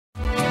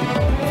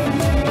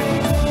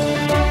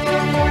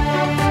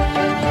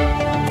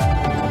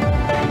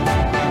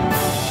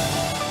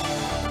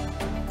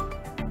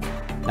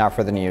Now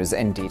for the news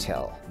in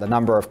detail. The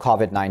number of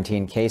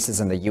COVID-19 cases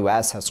in the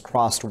U.S. has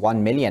crossed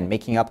 1 million,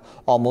 making up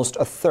almost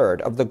a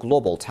third of the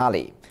global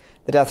tally.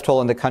 The death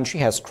toll in the country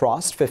has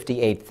crossed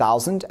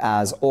 58,000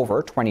 as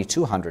over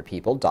 2,200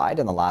 people died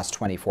in the last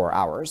 24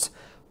 hours.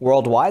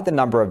 Worldwide, the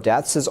number of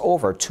deaths is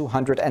over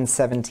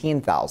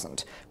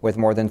 217,000, with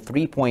more than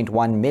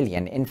 3.1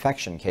 million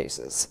infection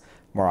cases.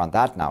 More on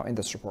that now in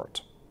this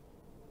report.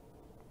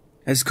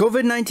 As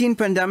COVID-19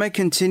 pandemic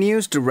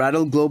continues to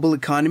rattle global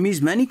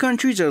economies, many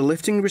countries are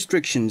lifting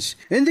restrictions.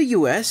 In the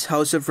U.S.,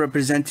 House of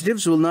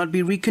Representatives will not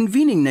be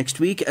reconvening next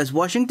week as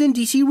Washington,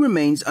 D.C.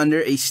 remains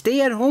under a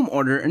stay-at-home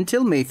order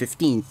until May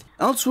 15th.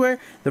 Elsewhere,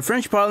 the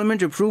French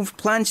Parliament approved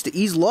plans to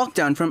ease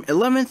lockdown from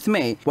 11th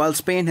May, while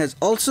Spain has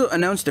also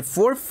announced a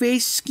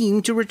 4-phase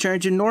scheme to return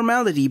to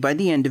normality by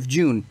the end of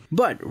June.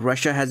 But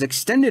Russia has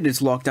extended its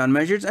lockdown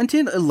measures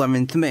until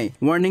 11th May,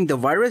 warning the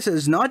virus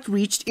has not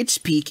reached its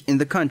peak in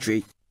the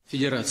country.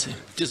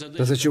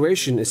 The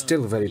situation is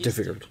still very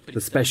difficult.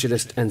 The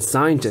specialists and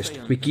scientists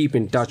we keep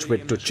in touch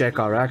with to check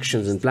our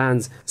actions and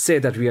plans say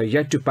that we are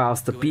yet to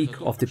pass the peak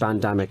of the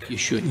pandemic.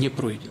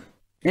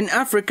 In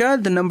Africa,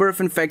 the number of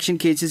infection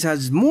cases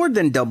has more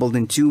than doubled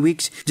in 2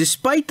 weeks,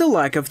 despite the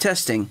lack of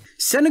testing.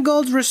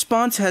 Senegal's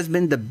response has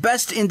been the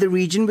best in the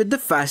region with the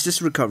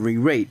fastest recovery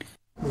rate.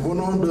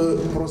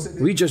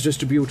 We just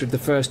distributed the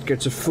first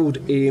kits of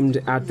food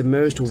aimed at the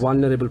most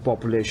vulnerable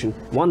population,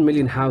 1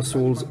 million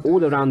households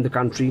all around the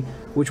country,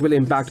 which will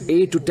impact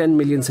 8 to 10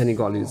 million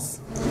Senegalese.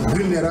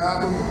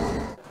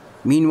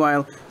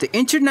 Meanwhile, the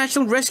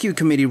International Rescue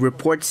Committee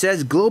report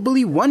says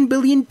globally 1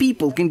 billion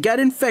people can get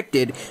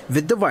infected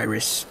with the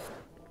virus.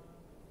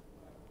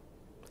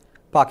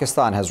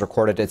 Pakistan has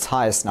recorded its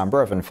highest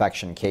number of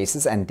infection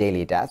cases and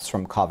daily deaths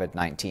from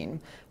COVID-19.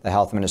 The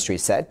health ministry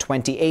said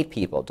 28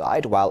 people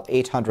died, while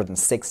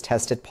 806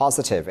 tested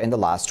positive in the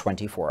last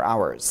 24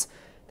 hours.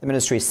 The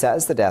ministry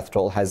says the death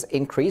toll has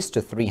increased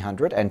to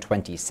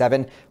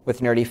 327,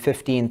 with nearly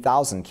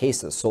 15,000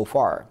 cases so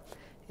far.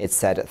 It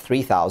said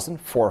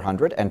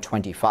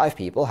 3,425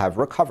 people have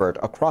recovered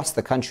across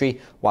the country,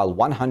 while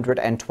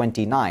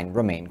 129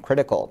 remain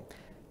critical.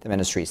 The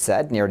ministry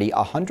said nearly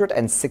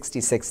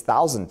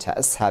 166,000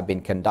 tests have been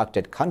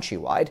conducted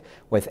countrywide,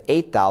 with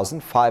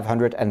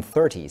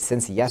 8,530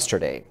 since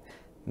yesterday.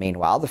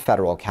 Meanwhile, the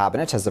federal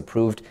cabinet has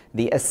approved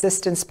the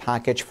assistance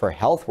package for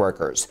health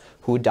workers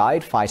who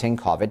died fighting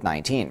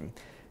COVID-19.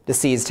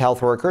 Deceased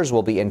health workers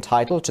will be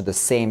entitled to the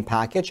same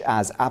package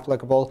as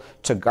applicable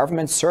to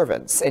government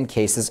servants in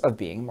cases of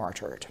being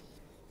martyred.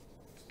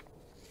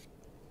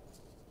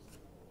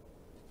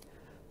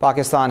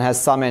 Pakistan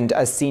has summoned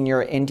a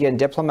senior Indian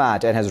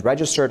diplomat and has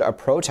registered a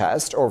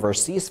protest over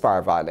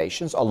ceasefire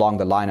violations along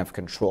the line of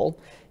control.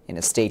 In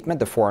a statement,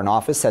 the Foreign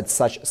Office said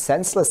such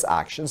senseless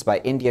actions by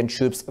Indian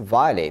troops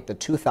violate the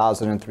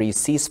 2003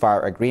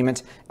 ceasefire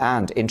agreement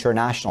and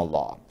international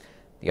law.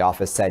 The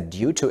office said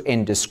due to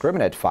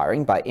indiscriminate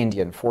firing by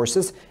Indian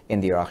forces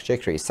in the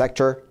Rakhchikri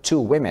sector, 2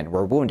 women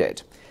were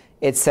wounded.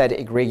 It said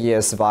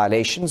egregious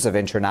violations of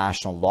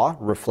international law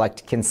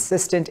reflect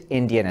consistent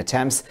Indian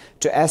attempts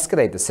to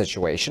escalate the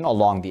situation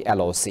along the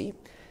LOC.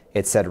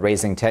 It said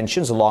raising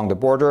tensions along the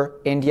border,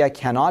 India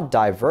cannot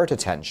divert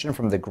attention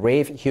from the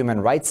grave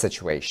human rights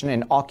situation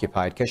in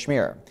occupied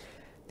Kashmir.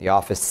 The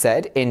office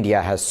said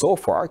India has so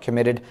far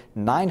committed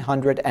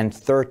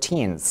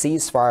 913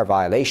 ceasefire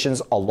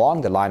violations along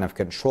the line of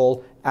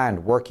control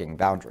and working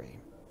boundary.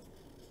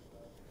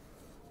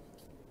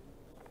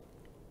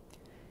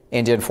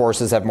 Indian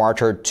forces have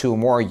martyred 2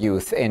 more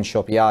youth in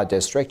Shopian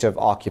district of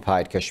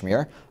occupied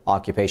Kashmir.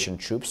 Occupation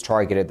troops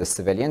targeted the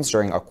civilians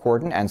during a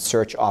cordon and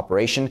search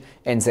operation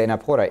in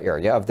Zainapura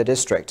area of the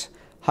district.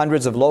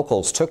 Hundreds of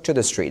locals took to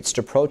the streets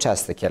to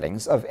protest the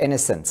killings of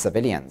innocent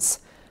civilians.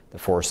 The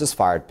forces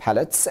fired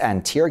pellets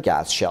and tear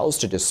gas shells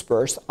to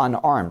disperse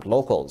unarmed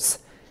locals.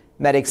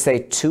 Medics say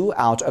 2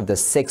 out of the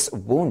 6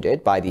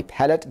 wounded by the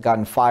pellet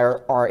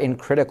gunfire are in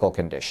critical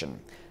condition.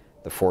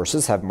 The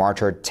forces have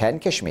martyred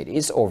 10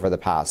 Kashmiris over the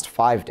past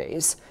 5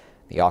 days.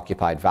 The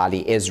occupied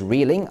valley is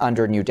reeling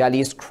under New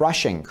Delhi's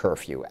crushing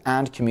curfew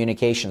and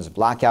communications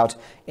blackout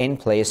in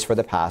place for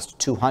the past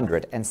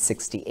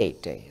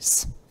 268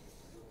 days.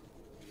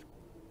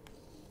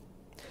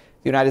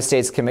 The United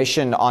States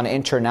Commission on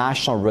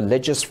International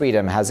Religious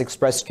Freedom has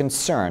expressed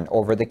concern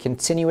over the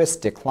continuous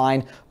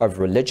decline of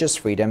religious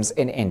freedoms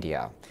in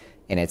India.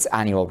 In its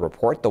annual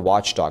report, the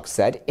watchdog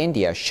said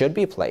India should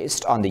be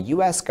placed on the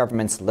U.S.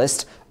 government's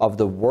list of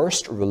the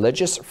worst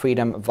religious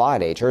freedom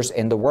violators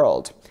in the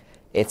world.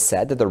 It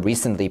said that the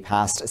recently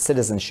passed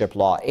citizenship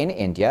law in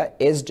India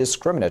is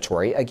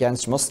discriminatory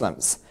against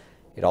Muslims.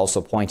 It also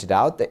pointed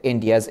out that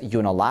India's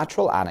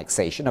unilateral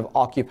annexation of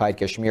occupied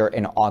Kashmir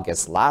in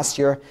August last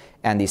year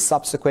and the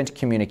subsequent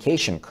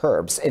communication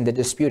curbs in the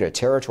disputed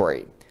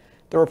territory.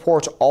 The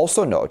report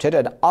also noted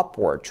an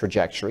upward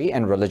trajectory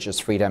in religious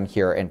freedom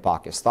here in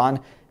Pakistan,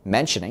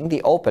 mentioning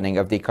the opening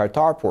of the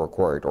Kartarpur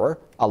corridor,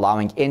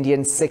 allowing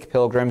Indian Sikh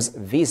pilgrims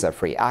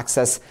visa-free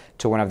access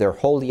to one of their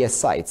holiest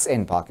sites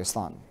in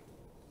Pakistan.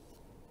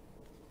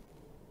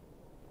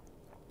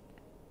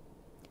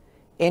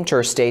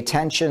 Interstate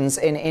tensions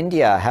in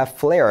India have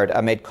flared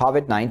amid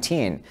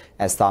COVID-19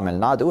 as Tamil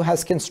Nadu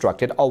has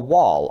constructed a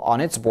wall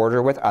on its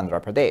border with Andhra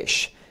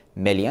Pradesh.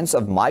 Millions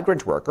of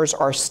migrant workers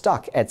are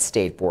stuck at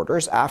state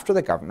borders after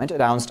the government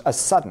announced a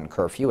sudden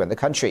curfew in the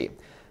country.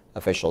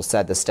 Officials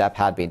said the step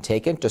had been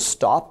taken to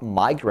stop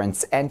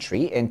migrants'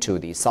 entry into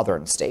the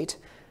southern state.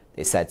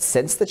 They said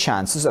since the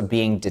chances of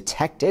being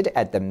detected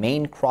at the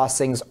main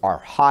crossings are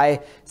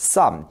high,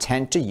 some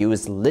tend to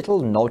use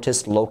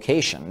little-noticed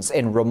locations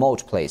in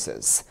remote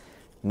places.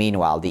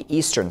 Meanwhile, the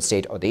eastern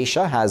state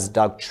Odisha has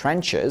dug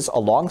trenches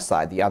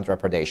alongside the Andhra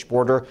Pradesh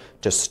border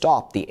to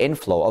stop the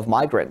inflow of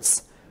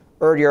migrants.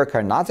 Earlier,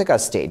 Karnataka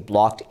state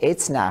blocked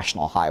its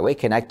national highway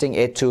connecting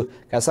it to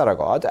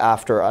Kasaragod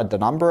after the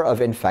number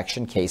of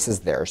infection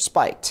cases there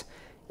spiked.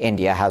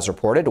 India has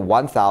reported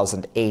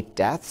 1,008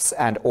 deaths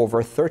and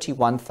over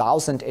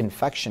 31,000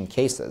 infection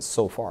cases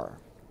so far.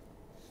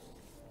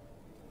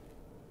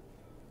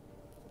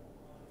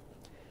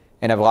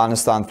 In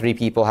Afghanistan, 3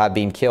 people have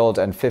been killed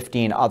and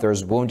 15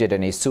 others wounded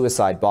in a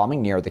suicide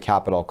bombing near the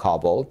capital,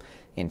 Kabul.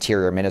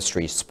 Interior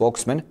Ministry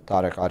spokesman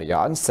Tariq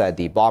Aryan said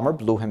the bomber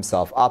blew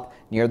himself up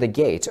near the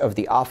gate of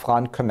the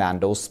Afghan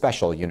Commando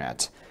Special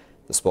Unit.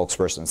 The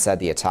spokesperson said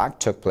the attack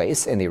took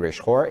place in the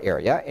Rishkhor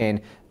area in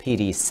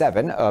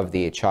PD7 of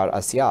the Char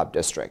Asyab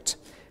district.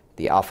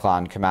 The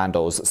Afghan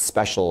Commando's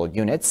Special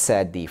Unit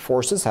said the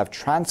forces have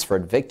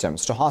transferred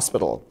victims to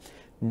hospital.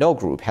 No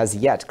group has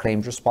yet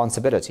claimed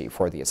responsibility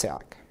for the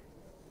attack.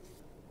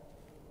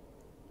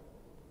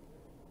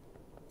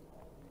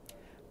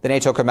 The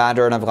NATO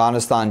commander in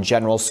Afghanistan,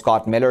 General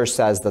Scott Miller,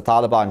 says the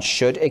Taliban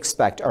should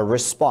expect a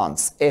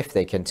response if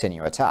they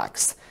continue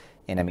attacks.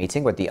 In a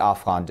meeting with the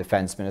Afghan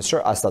Defense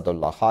Minister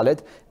Asadullah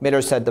Khalid,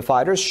 Miller said the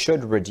fighters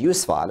should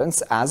reduce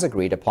violence as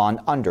agreed upon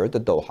under the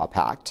Doha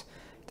Pact.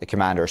 The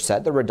commander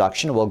said the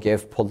reduction will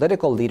give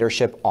political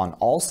leadership on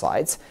all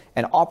sides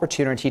an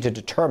opportunity to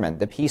determine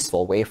the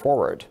peaceful way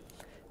forward.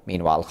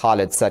 Meanwhile,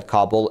 Khalid said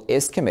Kabul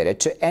is committed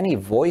to any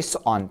voice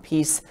on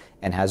peace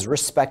and has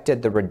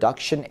respected the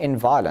reduction in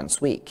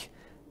violence week.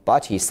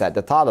 But he said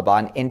the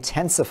Taliban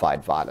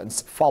intensified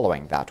violence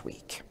following that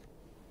week.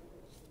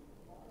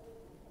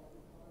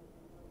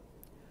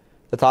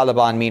 The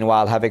Taliban,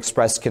 meanwhile, have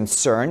expressed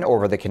concern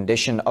over the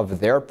condition of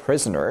their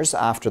prisoners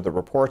after the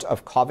report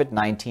of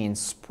COVID-19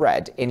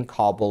 spread in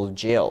Kabul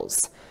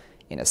jails.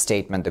 In a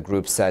statement, the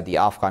group said the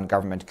Afghan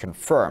government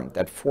confirmed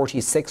that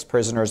 46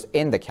 prisoners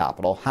in the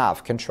capital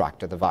have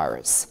contracted the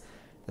virus.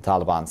 The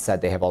Taliban said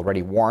they have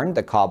already warned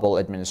the Kabul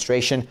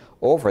administration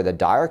over the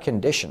dire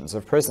conditions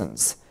of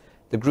prisons.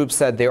 The group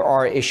said there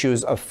are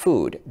issues of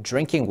food,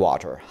 drinking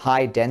water,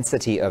 high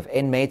density of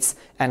inmates,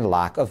 and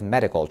lack of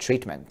medical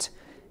treatment.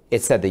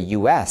 It said the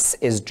U.S.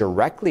 is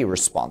directly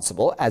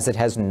responsible as it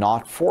has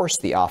not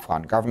forced the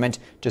Afghan government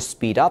to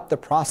speed up the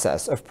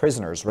process of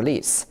prisoners'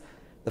 release.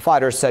 The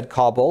fighters said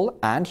Kabul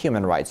and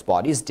human rights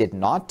bodies did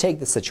not take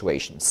the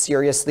situation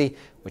seriously,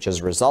 which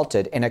has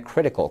resulted in a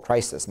critical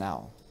crisis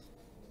now.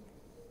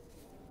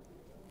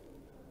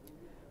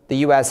 The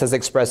U.S. has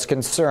expressed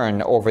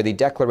concern over the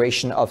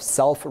declaration of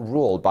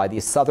self-rule by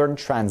the Southern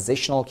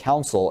Transitional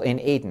Council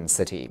in Aden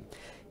City.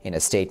 In a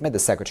statement, the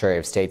Secretary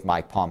of State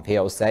Mike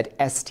Pompeo said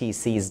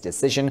STC's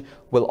decision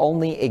will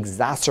only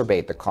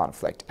exacerbate the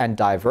conflict and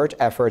divert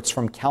efforts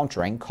from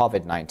countering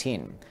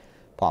COVID-19.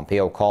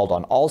 Pompeo called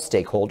on all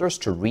stakeholders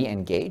to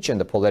re-engage in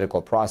the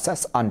political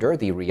process under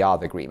the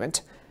Riyadh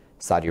Agreement.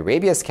 Saudi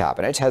Arabia's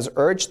cabinet has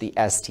urged the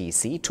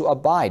STC to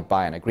abide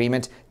by an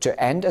agreement to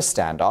end a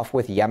standoff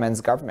with Yemen's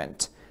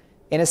government.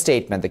 In a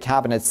statement, the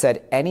cabinet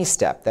said any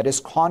step that is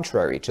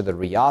contrary to the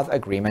Riyadh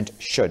Agreement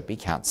should be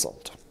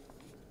cancelled.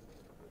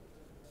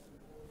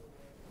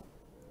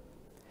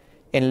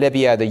 In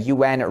Libya, the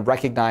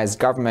UN-recognized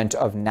Government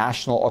of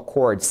National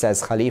Accord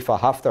says Khalifa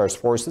Haftar's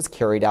forces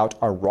carried out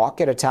a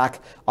rocket attack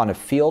on a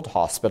field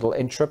hospital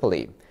in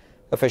Tripoli.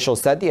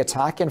 Officials said the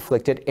attack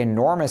inflicted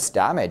enormous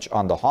damage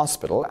on the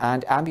hospital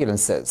and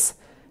ambulances.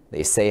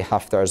 They say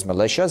Haftar's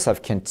militias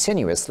have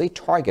continuously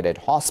targeted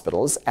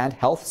hospitals and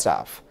health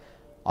staff.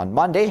 On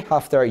Monday,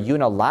 Haftar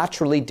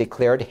unilaterally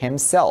declared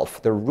himself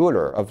the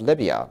ruler of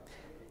Libya.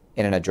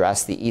 In an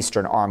address, the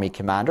Eastern Army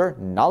commander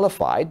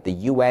nullified the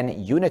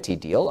UN unity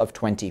deal of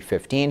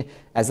 2015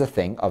 as a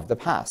thing of the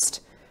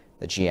past.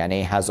 The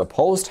GNA has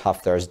opposed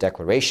Haftar's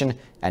declaration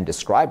and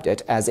described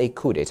it as a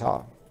coup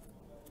d'etat.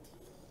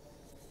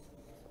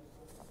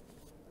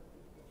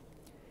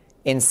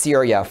 In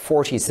Syria,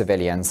 40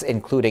 civilians,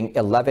 including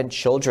 11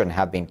 children,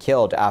 have been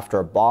killed after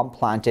a bomb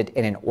planted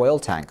in an oil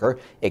tanker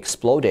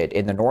exploded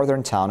in the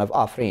northern town of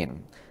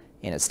Afrin.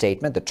 In a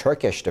statement, the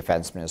Turkish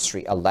Defense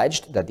Ministry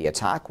alleged that the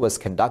attack was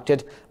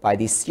conducted by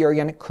the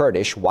Syrian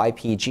Kurdish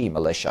YPG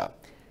militia.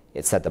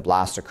 It said the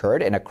blast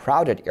occurred in a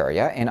crowded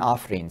area in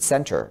Afrin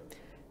center.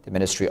 The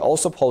ministry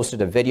also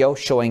posted a video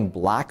showing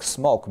black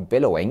smoke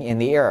billowing in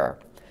the air.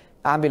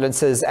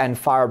 Ambulances and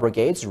fire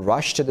brigades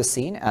rushed to the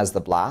scene as the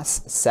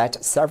blast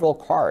set several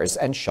cars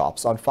and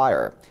shops on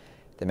fire.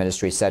 The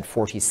ministry said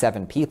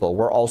 47 people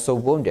were also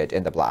wounded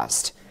in the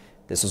blast.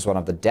 This was one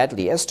of the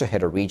deadliest to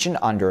hit a region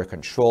under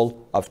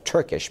control of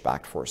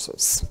Turkish-backed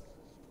forces.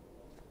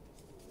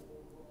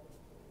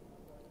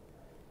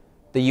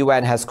 The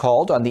UN has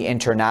called on the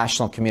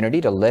international community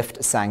to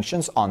lift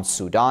sanctions on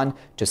Sudan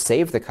to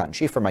save the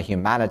country from a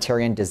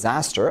humanitarian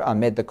disaster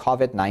amid the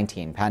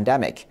COVID-19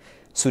 pandemic.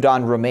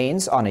 Sudan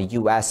remains on a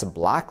U.S.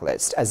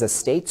 blacklist as a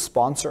state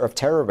sponsor of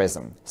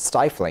terrorism,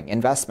 stifling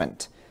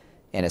investment.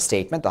 In a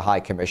statement, the High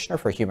Commissioner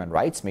for Human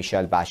Rights,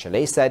 Michelle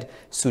Bachelet, said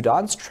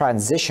Sudan's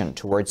transition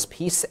towards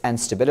peace and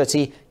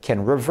stability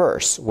can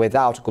reverse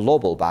without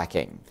global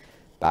backing.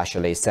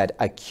 Bachelet said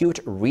acute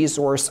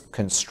resource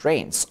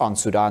constraints on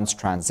Sudan's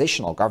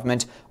transitional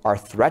government are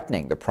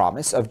threatening the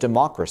promise of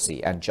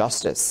democracy and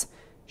justice.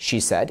 She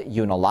said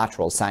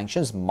unilateral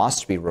sanctions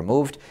must be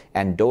removed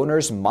and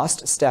donors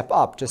must step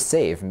up to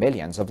save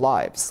millions of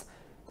lives.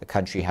 The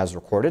country has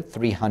recorded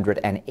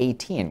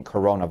 318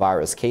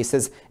 coronavirus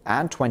cases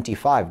and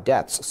 25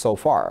 deaths so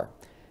far.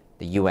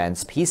 The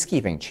UN's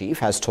peacekeeping chief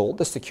has told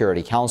the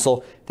Security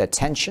Council that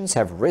tensions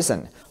have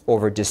risen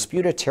over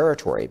disputed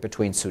territory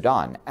between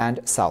Sudan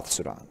and South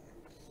Sudan.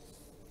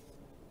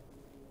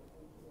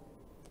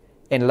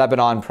 In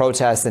Lebanon,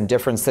 protests in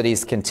different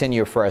cities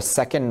continue for a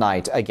second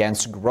night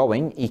against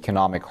growing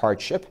economic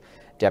hardship.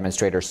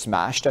 Demonstrators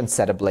smashed and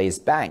set ablaze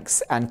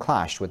banks and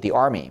clashed with the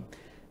army.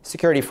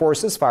 Security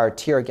forces fired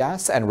tear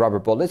gas and rubber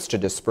bullets to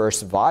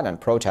disperse violent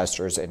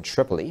protesters in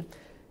Tripoli.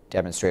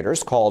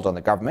 Demonstrators called on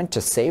the government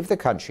to save the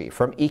country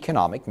from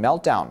economic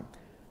meltdown.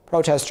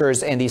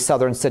 Protesters in the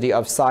southern city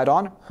of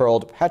Sidon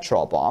hurled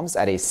petrol bombs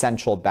at a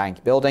central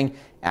bank building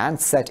and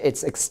set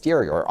its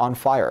exterior on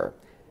fire.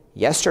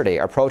 Yesterday,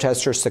 a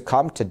protester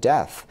succumbed to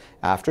death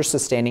after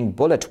sustaining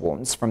bullet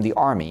wounds from the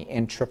army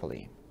in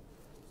Tripoli.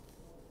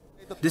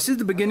 This is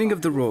the beginning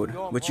of the road.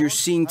 What you're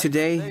seeing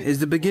today is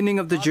the beginning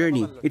of the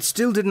journey. It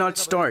still did not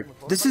start.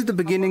 This is the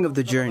beginning of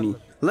the journey.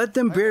 Let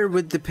them bear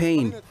with the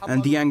pain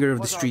and the anger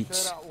of the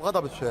streets.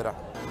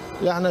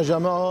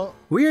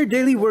 We are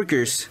daily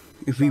workers.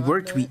 If we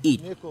work, we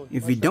eat.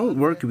 If we don't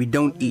work, we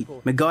don't eat.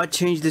 May God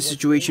change the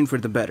situation for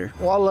the better.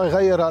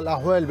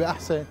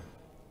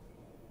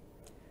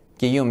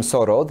 Guillaume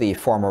Soro, the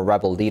former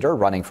rebel leader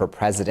running for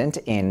president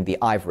in the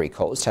Ivory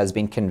Coast, has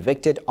been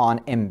convicted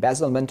on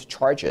embezzlement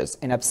charges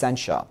in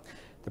absentia.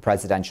 The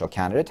presidential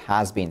candidate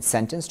has been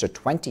sentenced to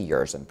 20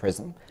 years in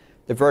prison.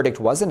 The verdict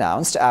was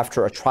announced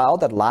after a trial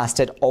that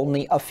lasted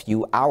only a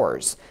few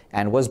hours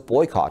and was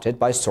boycotted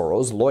by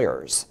Soro's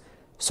lawyers.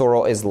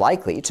 Soro is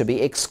likely to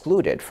be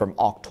excluded from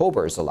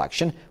October's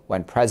election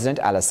when President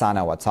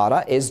Alassane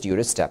Ouattara is due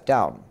to step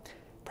down.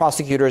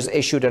 Prosecutors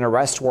issued an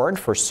arrest warrant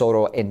for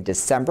Soro in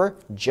December,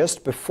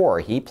 just before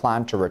he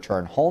planned to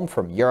return home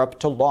from Europe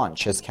to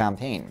launch his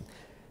campaign.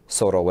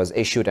 Soro was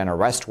issued an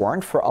arrest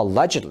warrant for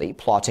allegedly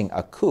plotting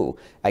a coup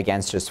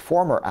against his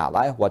former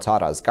ally,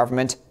 Ouattara's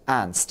government,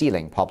 and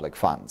stealing public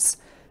funds.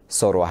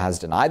 Soro has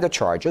denied the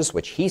charges,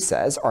 which he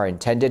says are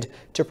intended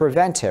to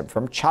prevent him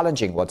from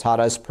challenging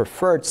Ouattara's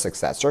preferred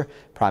successor,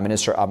 Prime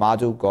Minister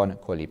Amadou Gon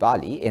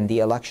Coulibaly, in the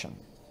election.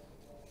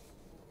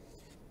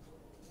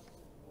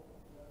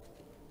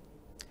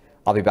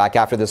 I'll be back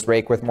after this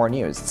break with more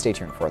news. Stay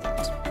tuned for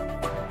that.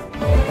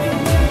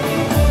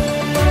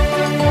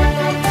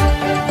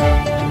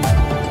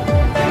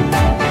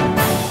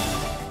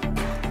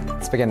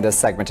 Let's begin this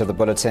segment of the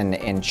Bulletin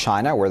in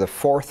China, where the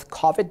fourth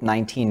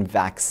COVID-19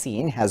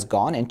 vaccine has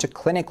gone into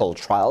clinical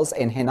trials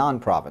in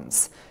Henan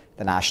province.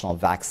 The National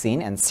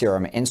Vaccine and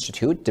Serum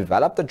Institute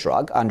developed the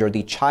drug under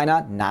the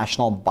China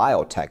National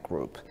Biotech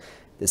Group.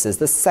 This is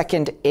the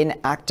second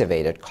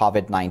inactivated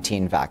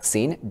COVID-19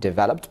 vaccine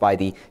developed by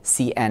the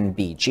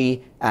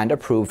CNBG and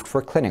approved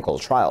for clinical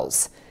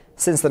trials.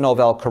 Since the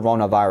novel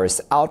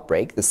coronavirus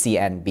outbreak, the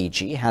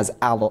CNBG has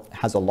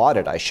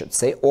allotted,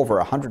 over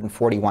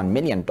 $141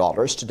 million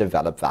to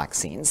develop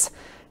vaccines.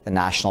 The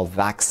National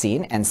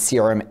Vaccine and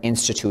Serum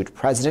Institute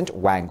President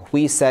Wang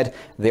Hui said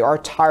they are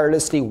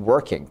tirelessly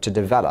working to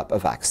develop a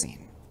vaccine.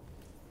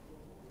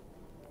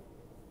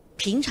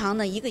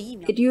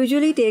 It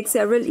usually takes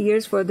several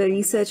years for the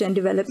research and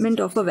development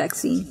of a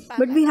vaccine.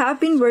 But we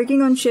have been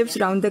working on shifts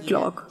round the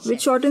clock,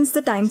 which shortens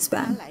the time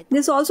span.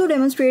 This also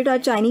demonstrates our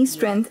Chinese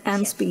strength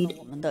and speed.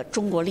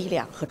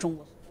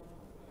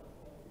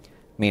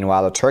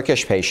 Meanwhile, a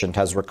Turkish patient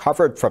has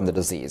recovered from the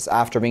disease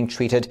after being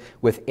treated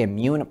with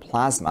immune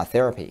plasma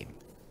therapy.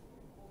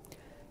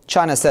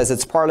 China says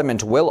its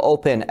parliament will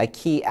open a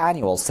key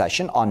annual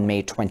session on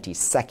May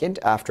 22nd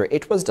after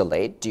it was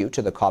delayed due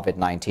to the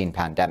COVID-19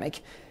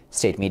 pandemic.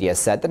 State media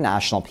said the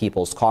National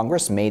People's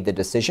Congress made the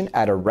decision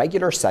at a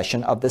regular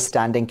session of the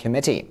Standing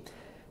Committee.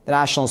 The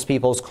National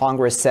People's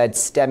Congress said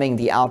stemming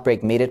the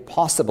outbreak made it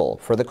possible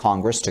for the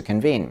Congress to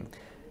convene.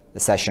 The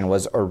session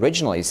was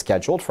originally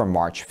scheduled for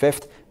March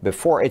 5th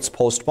before its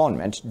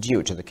postponement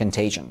due to the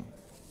contagion.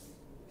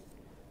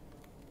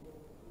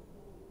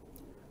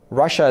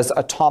 Russia's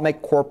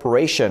atomic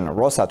corporation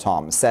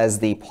Rosatom says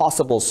the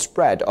possible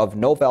spread of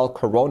novel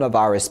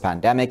coronavirus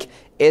pandemic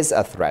is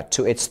a threat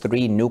to its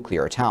 3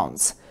 nuclear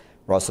towns.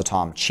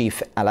 Rosatom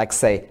chief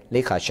Alexei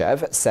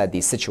Likhachev said the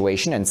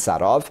situation in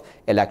Sarov,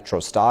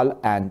 Elektrostal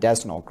and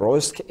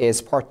Desnogorsk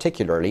is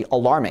particularly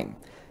alarming.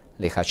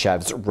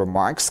 Likhachev's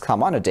remarks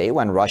come on a day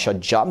when Russia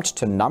jumped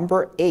to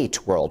number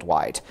 8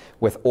 worldwide,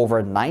 with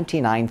over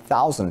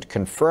 99,000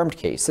 confirmed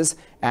cases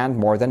and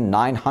more than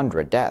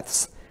 900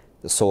 deaths.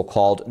 The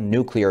so-called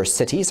nuclear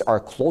cities are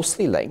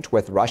closely linked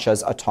with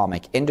Russia's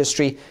atomic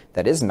industry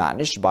that is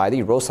managed by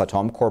the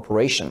Rosatom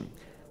Corporation.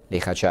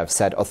 Likhachev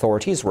said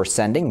authorities were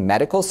sending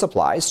medical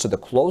supplies to the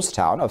closed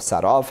town of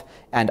Sarov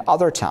and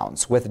other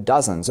towns with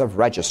dozens of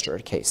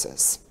registered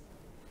cases.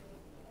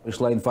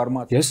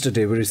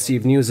 Yesterday, we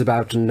received news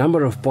about a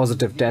number of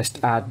positive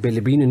tests at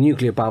Bilibino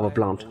nuclear power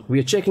plant. We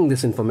are checking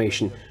this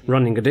information,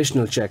 running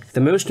additional checks.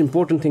 The most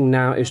important thing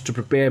now is to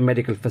prepare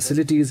medical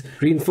facilities,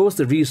 reinforce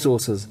the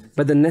resources,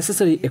 but the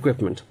necessary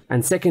equipment,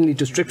 and secondly,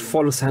 to strict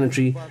follow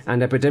sanitary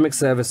and epidemic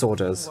service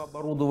orders.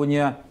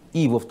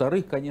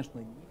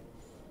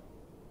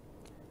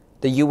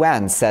 The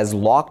UN says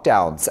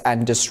lockdowns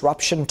and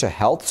disruption to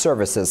health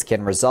services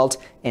can result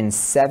in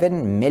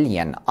 7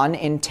 million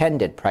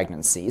unintended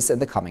pregnancies in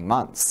the coming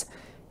months.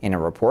 In a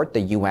report,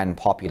 the UN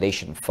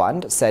Population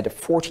Fund said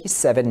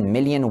 47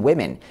 million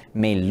women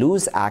may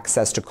lose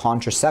access to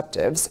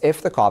contraceptives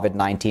if the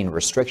COVID-19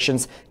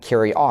 restrictions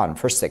carry on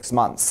for 6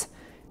 months.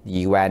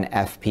 The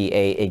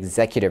UNFPA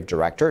Executive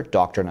Director,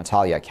 Dr.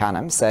 Natalia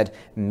Kanem, said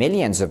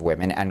millions of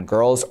women and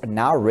girls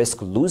now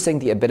risk losing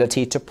the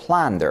ability to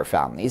plan their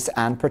families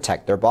and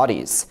protect their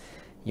bodies.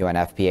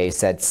 UNFPA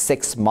said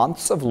 6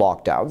 months of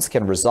lockdowns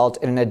can result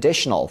in an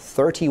additional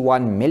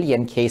 31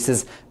 million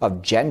cases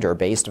of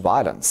gender-based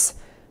violence.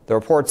 The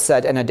report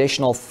said an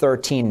additional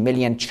 13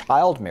 million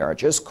child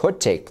marriages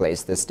could take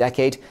place this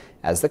decade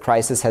as the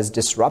crisis has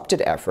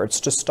disrupted efforts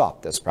to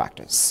stop this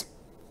practice.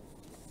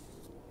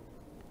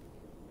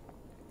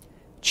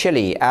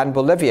 Chile and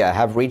Bolivia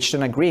have reached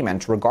an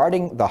agreement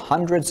regarding the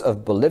hundreds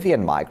of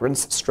Bolivian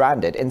migrants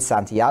stranded in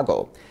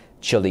Santiago.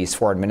 Chile's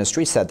foreign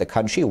ministry said the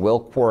country will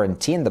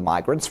quarantine the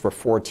migrants for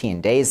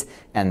 14 days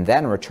and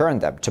then return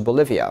them to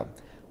Bolivia.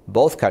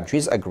 Both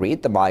countries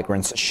agreed the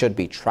migrants should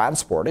be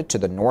transported to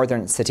the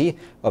northern city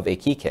of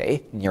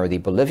Iquique near the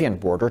Bolivian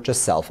border to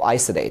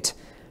self-isolate.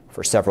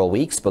 For several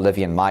weeks,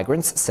 Bolivian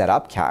migrants set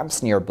up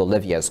camps near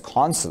Bolivia's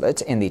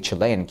consulate in the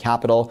Chilean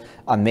capital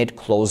amid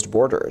closed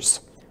borders.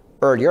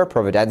 Earlier,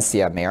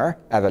 Providencia Mayor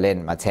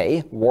Evelyn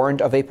Matei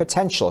warned of a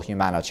potential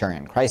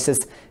humanitarian crisis,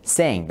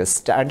 saying the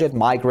stranded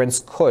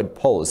migrants could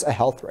pose a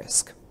health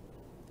risk.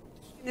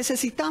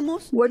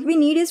 What we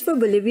need is for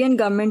Bolivian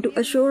government to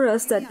assure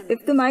us that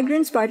if the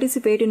migrants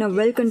participate in a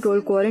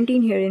well-controlled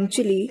quarantine here in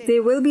Chile, they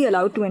will be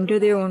allowed to enter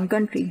their own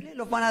country.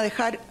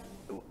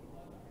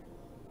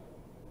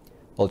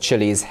 Well,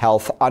 Chile's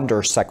Health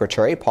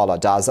Undersecretary Paula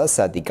Daza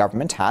said the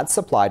government had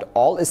supplied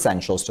all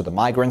essentials to the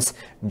migrants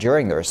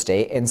during their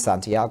stay in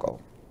Santiago.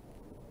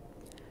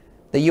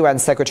 The UN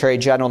Secretary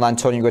General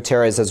Antonio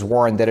Guterres has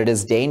warned that it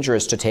is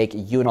dangerous to take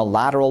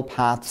unilateral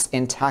paths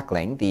in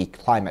tackling the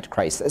climate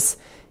crisis.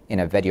 In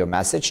a video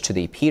message to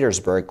the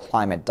Petersburg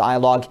Climate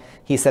Dialogue,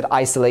 he said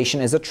isolation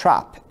is a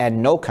trap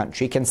and no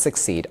country can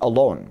succeed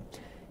alone.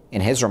 In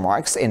his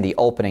remarks in the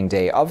opening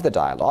day of the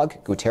dialogue,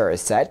 Guterres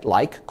said,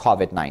 like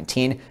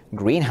COVID-19,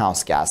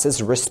 greenhouse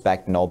gases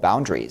respect no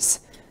boundaries.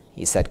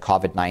 He said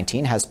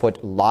COVID-19 has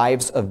put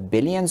lives of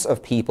billions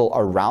of people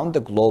around the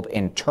globe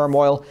in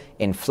turmoil,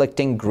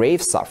 inflicting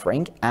grave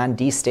suffering and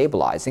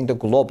destabilizing the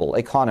global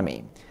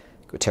economy.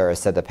 Guterres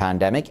said the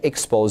pandemic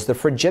exposed the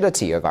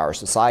fragility of our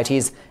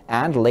societies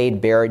and laid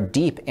bare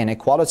deep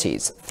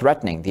inequalities,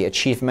 threatening the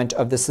achievement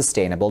of the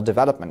Sustainable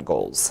Development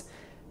Goals.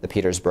 The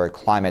Petersburg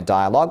Climate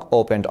Dialogue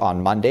opened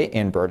on Monday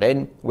in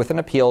Berlin with an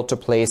appeal to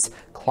place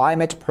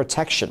climate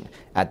protection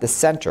at the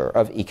center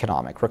of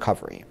economic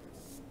recovery.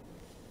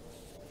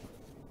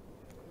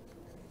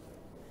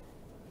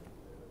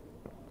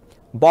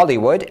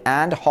 Bollywood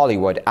and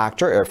Hollywood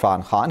actor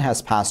Irfan Khan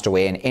has passed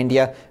away in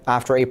India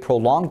after a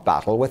prolonged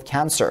battle with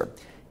cancer.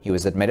 He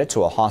was admitted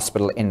to a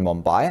hospital in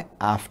Mumbai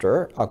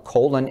after a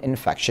colon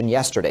infection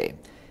yesterday.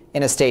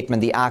 In a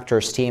statement, the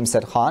actor's team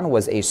said Khan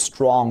was a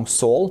strong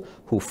soul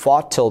who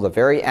fought till the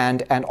very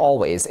end and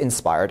always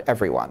inspired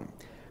everyone.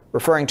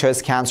 Referring to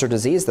his cancer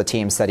disease, the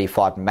team said he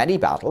fought many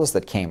battles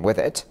that came with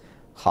it.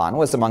 Khan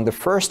was among the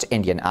first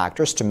Indian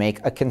actors to make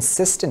a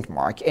consistent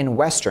mark in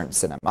Western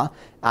cinema,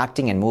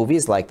 acting in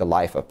movies like The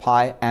Life of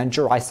Pi and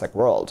Jurassic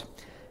World.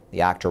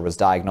 The actor was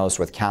diagnosed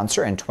with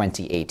cancer in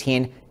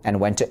 2018 and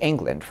went to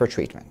England for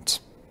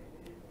treatment.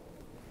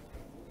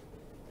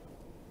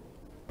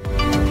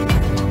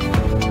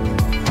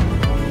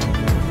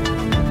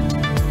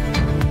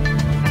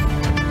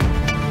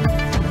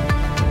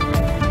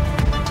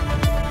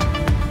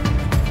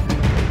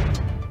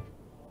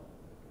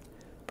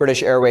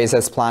 British Airways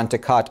has planned to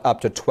cut up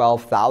to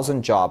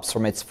 12,000 jobs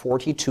from its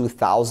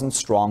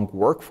 42,000-strong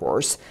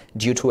workforce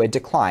due to a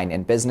decline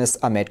in business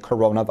amid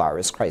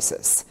coronavirus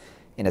crisis.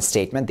 In a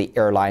statement, the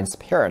airline's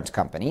parent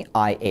company,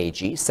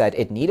 IAG, said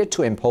it needed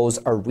to impose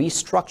a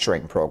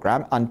restructuring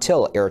program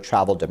until air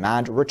travel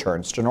demand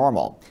returns to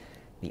normal.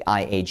 The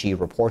IAG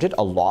reported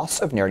a loss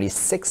of nearly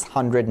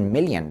 $600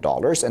 million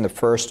in the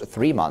first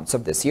 3 months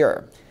of this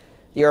year.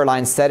 The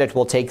airline said it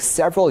will take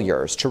several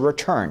years to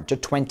return to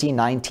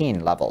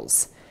 2019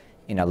 levels.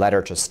 In a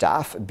letter to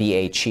staff,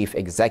 BA Chief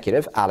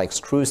Executive Alex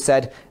Cruz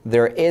said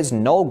there is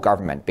no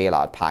government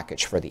bailout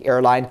package for the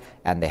airline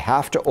and they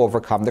have to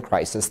overcome the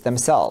crisis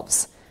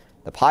themselves.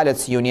 The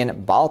pilots'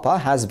 union,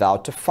 BALPA, has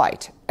vowed to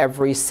fight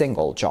every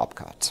single job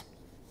cut.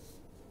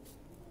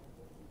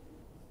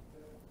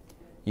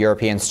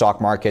 European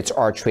stock markets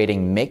are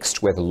trading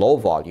mixed with low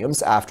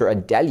volumes after a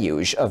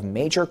deluge of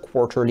major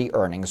quarterly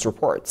earnings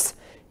reports.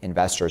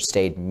 Investors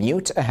stayed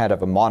mute ahead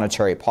of a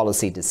monetary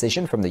policy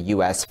decision from the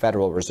U.S.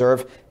 Federal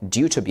Reserve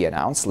due to be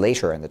announced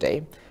later in the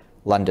day.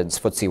 London's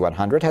FTSE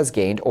 100 has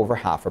gained over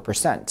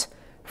 0.5%.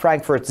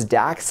 Frankfurt's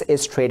DAX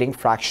is trading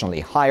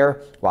fractionally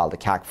higher, while the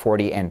CAC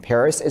 40 in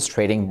Paris is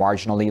trading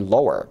marginally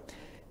lower.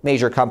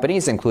 Major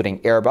companies including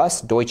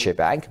Airbus, Deutsche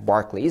Bank,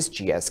 Barclays,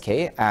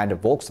 GSK, and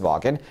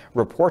Volkswagen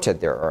reported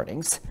their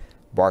earnings.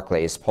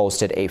 Barclays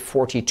posted a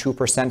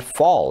 42%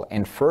 fall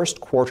in first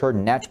quarter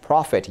net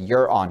profit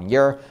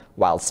year-on-year,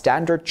 while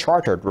Standard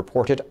Chartered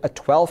reported a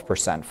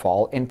 12%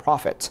 fall in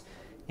profit.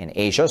 In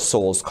Asia,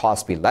 Seoul's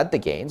Kospi led the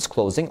gains,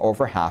 closing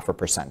over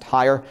 0.5%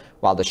 higher,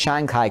 while the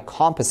Shanghai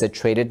Composite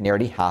traded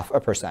nearly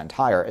 0.5%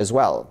 higher as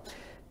well.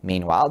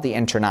 Meanwhile, the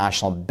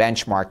international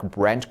benchmark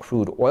Brent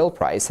crude oil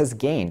price has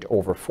gained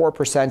over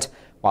 4%,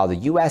 while the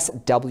U.S.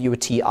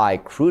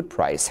 WTI crude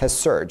price has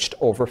surged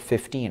over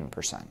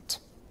 15%.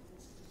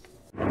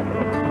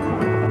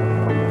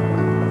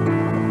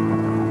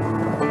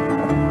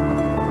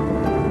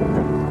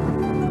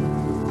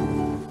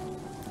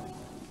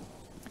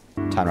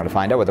 Time now to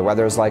find out what the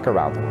weather is like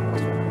around the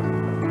world.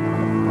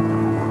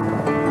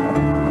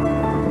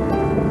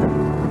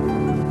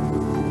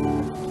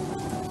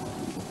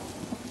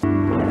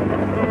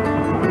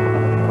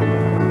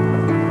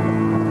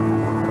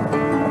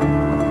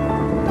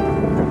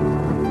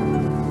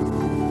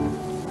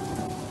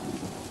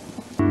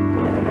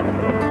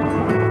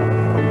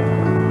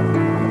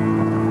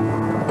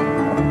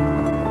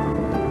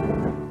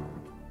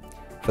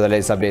 For the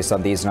latest updates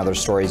on these and other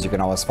stories, you can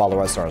always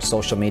follow us on our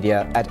social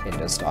media at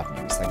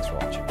Indus.news. Thanks for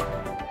watching.